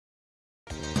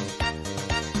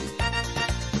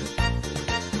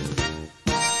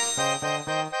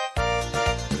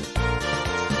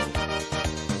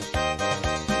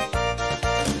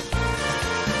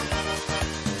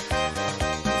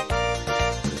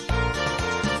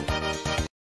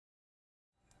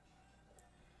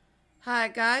Hi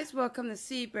guys, welcome to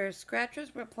Sea Bear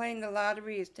Scratchers. We're playing the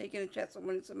lottery, is taking a chance on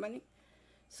winning some money.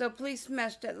 So please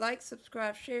smash that like,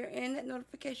 subscribe, share, and that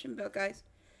notification bell, guys.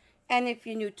 And if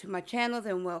you're new to my channel,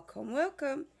 then welcome.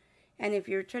 And if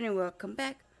you're returning, welcome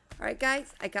back. Alright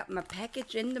guys, I got my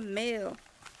package in the mail.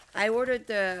 I ordered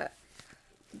the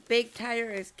big tire,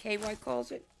 as KY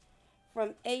calls it,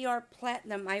 from AR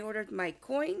Platinum. I ordered my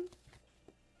coin.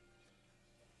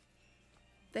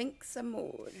 Thanks some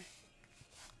more.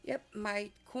 Yep,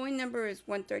 my coin number is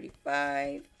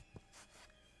 135.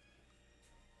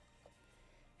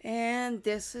 And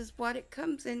this is what it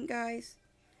comes in, guys.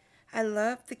 I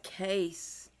love the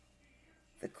case.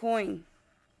 The coin.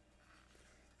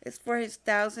 It's for his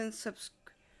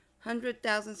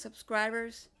 100,000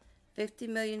 subscribers. 50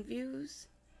 million views.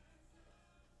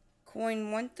 Coin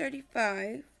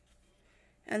 135.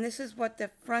 And this is what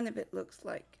the front of it looks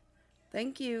like.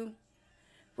 Thank you.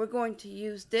 We're going to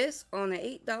use this on an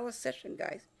 $8 session,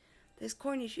 guys. This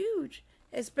coin is huge.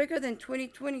 It's bigger than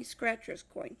 2020 Scratchers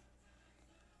coin.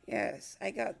 Yes,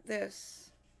 I got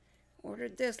this.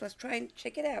 Ordered this. Let's try and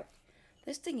check it out.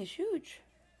 This thing is huge.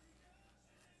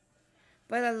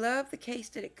 But I love the case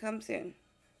that it comes in.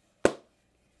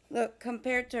 Look,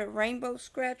 compared to a Rainbow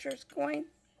Scratchers coin,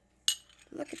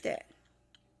 look at that.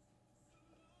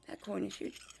 That coin is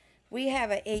huge. We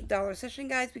have an $8 session,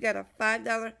 guys. We got a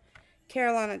 $5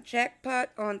 Carolina jackpot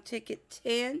on ticket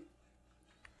 10.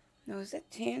 No, is that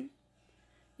 10?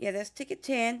 Yeah, that's ticket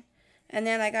 10. And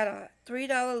then I got a $3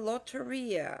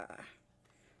 Loteria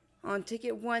on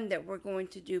ticket 1 that we're going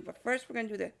to do. But first we're going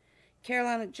to do the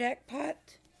Carolina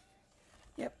jackpot.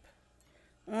 Yep.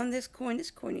 On this coin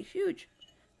is huge.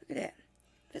 Look at that.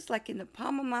 It's like in the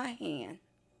palm of my hand.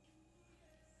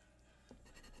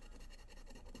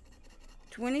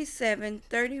 27,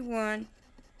 31,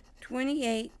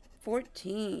 28,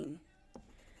 14.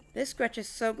 This scratch is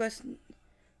so good.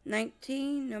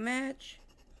 19, no match.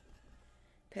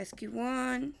 Pesky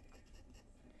 1.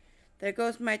 There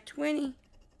goes my 20.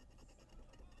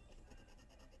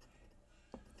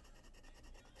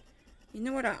 You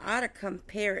know what? I ought to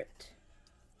compare it.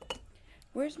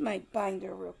 Where's my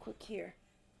binder real quick here?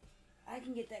 I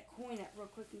can get that coin out real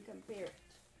quick and compare it.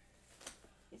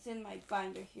 It's in my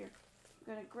binder here.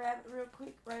 I'm going to grab it real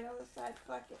quick right out of the side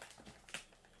pocket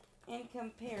and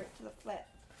compare it to the flat,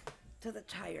 to the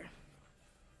tire.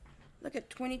 Look at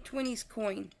 2020's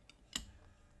coin.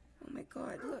 Oh my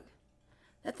God, look.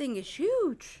 That thing is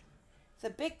huge. It's a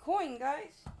big coin,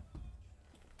 guys.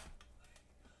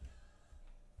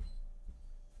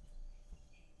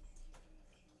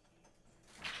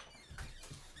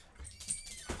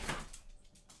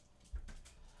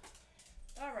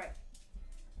 All right,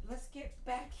 let's get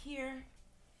back here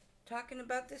talking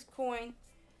about this coin.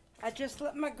 I just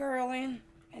let my girl in.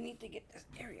 I need to get this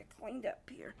area cleaned up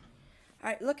here. All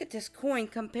right, look at this coin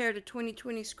compared to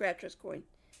 2020 Scratchers coin.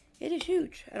 It is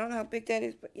huge. I don't know how big that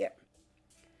is, but yeah.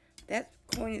 That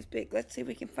coin is big. Let's see if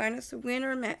we can find us a win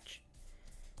or a match.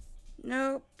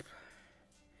 Nope.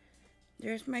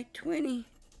 There's my 20.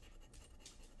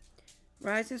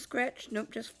 Rise and Scratch.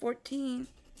 Nope, just 14.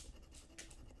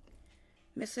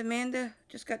 Miss Amanda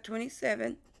just got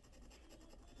 27.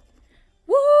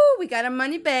 Woo! We got a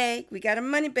money bag. We got a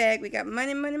money bag. We got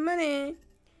money. We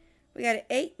got an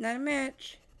 8, not a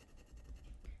match.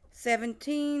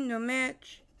 17, no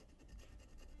match.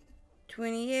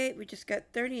 28, we just got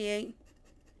 38.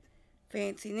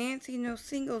 Fancy Nancy, no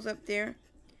singles up there.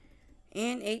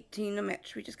 And 18, no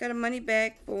match. We just got a money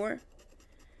bag for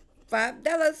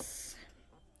 $5.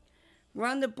 We're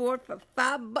on the board for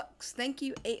 $5. Thank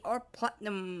you, AR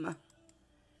Platinum.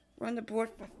 We're on the board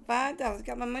for $5.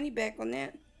 Got my money back on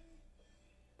that.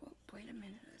 Well, wait a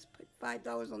minute. Let's put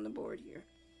 $5 on the board here.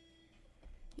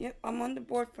 Yep, I'm on the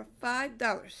board for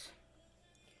 $5.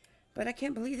 But I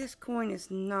can't believe this coin is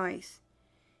nice.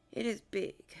 It is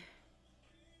big.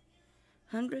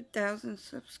 100,000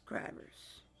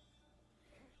 subscribers.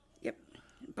 Yep,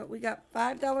 but we got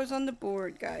 $5 on the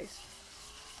board, guys.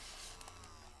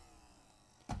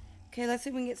 Okay, let's see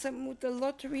if we can get something with the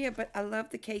Loteria, but I love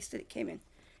the case that it came in.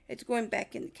 It's going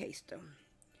back in the case, though.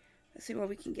 Let's see what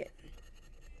we can get.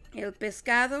 El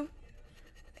Pescado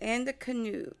and the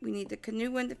canoe. We need the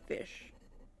canoe and the fish.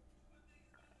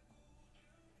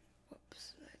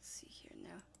 Whoops, let's see here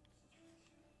now.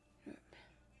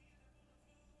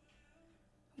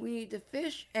 We need the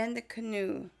fish and the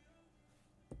canoe.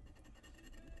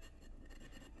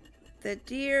 The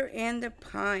deer and the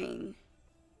pine.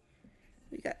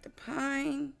 We got the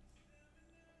pine.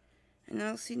 And I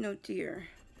don't see no deer.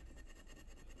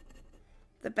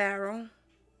 The barrel.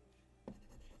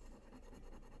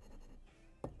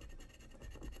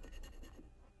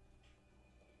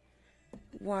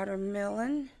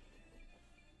 watermelon,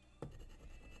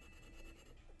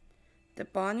 the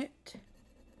bonnet.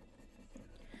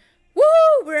 Woo!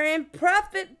 We're in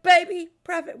profit, baby.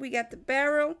 Profit. We got the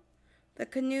barrel, the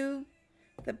canoe,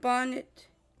 the bonnet,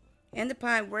 and the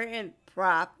pine. We're in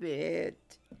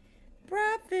profit.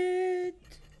 Profit.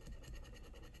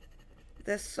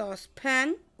 The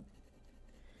saucepan.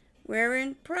 We're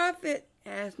in profit.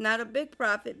 It's not a big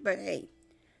profit, but hey,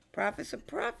 profit's a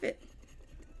profit.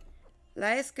 La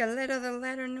escalera, the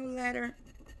ladder, no ladder.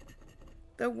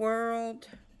 The world.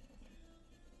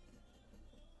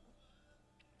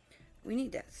 We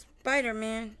need that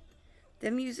Spider-Man.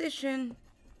 The musician.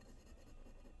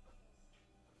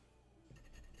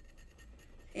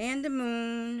 And the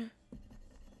moon.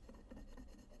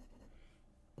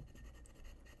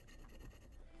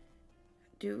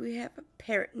 Do we have a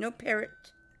parrot? No parrot.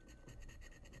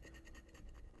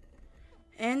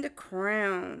 And the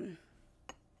crown.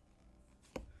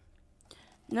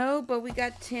 No, but we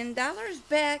got $10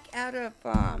 back out of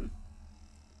 $10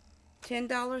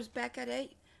 back at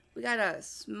 8. We got a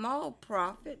small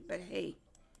profit, but hey,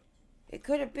 it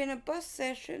could have been a bus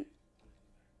session.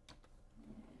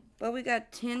 But we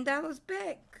got $10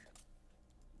 back.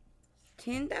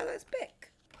 $10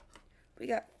 back. We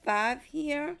got 5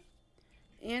 here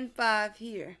and 5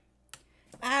 here.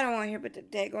 I don't want to hear about the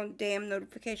daggone damn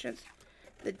notifications.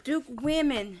 The Duke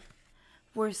women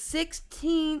were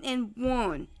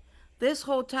 16-1 this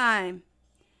whole time.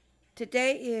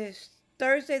 Today is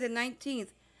Thursday the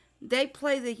 19th. They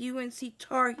play the UNC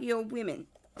Tar Heel women.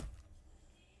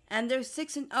 And they're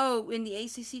 6-0 in the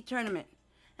ACC tournament.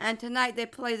 And tonight they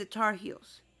play the Tar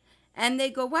Heels. And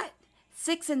they go what?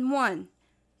 6-1.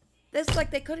 That's like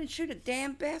they couldn't shoot a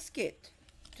damn basket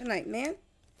tonight, man.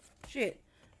 Shit.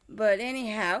 But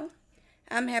anyhow,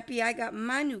 I'm happy I got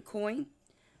my new coin.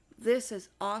 This is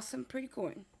awesome, pretty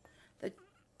coin. The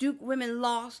Duke women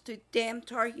lost to damn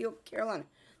Tar Heel Carolina.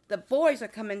 The boys are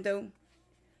coming though.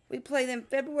 We play them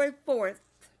February 4th.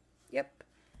 Yep.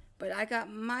 But I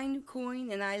got my new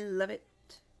coin and I love it.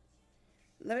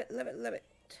 Love it, love it, love it.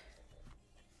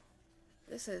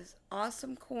 This is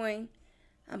awesome coin.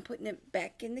 I'm putting it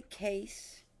back in the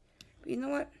case. But you know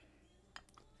what?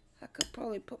 I could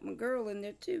probably put my girl in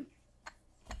there too.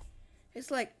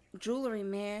 It's like jewelry,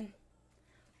 man.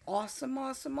 Awesome,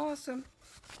 awesome, awesome.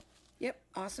 Yep,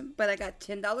 awesome. But I got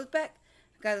 $10 back.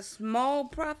 I got a small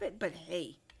profit, but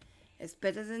hey, it's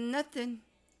better than nothing.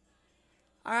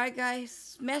 Alright, guys.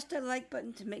 Smash that like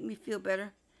button to make me feel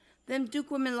better. Them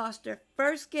Duke women lost their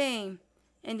first game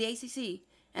in the ACC.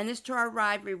 And this to our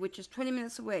rivalry, which is 20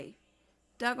 minutes away.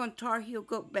 Doggone Tar Heel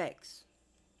goat backs.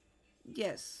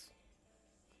 Yes.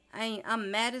 I'm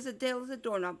mad as a devil as a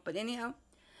doorknob. But anyhow,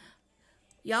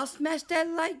 y'all smash that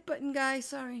like button, guys.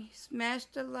 Sorry. Smash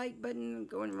the like button. I'm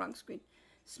going the wrong screen.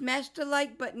 Smash the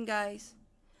like button, guys.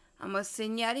 I'm going to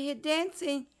send you out of here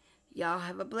dancing. Y'all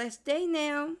have a blessed day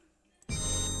now.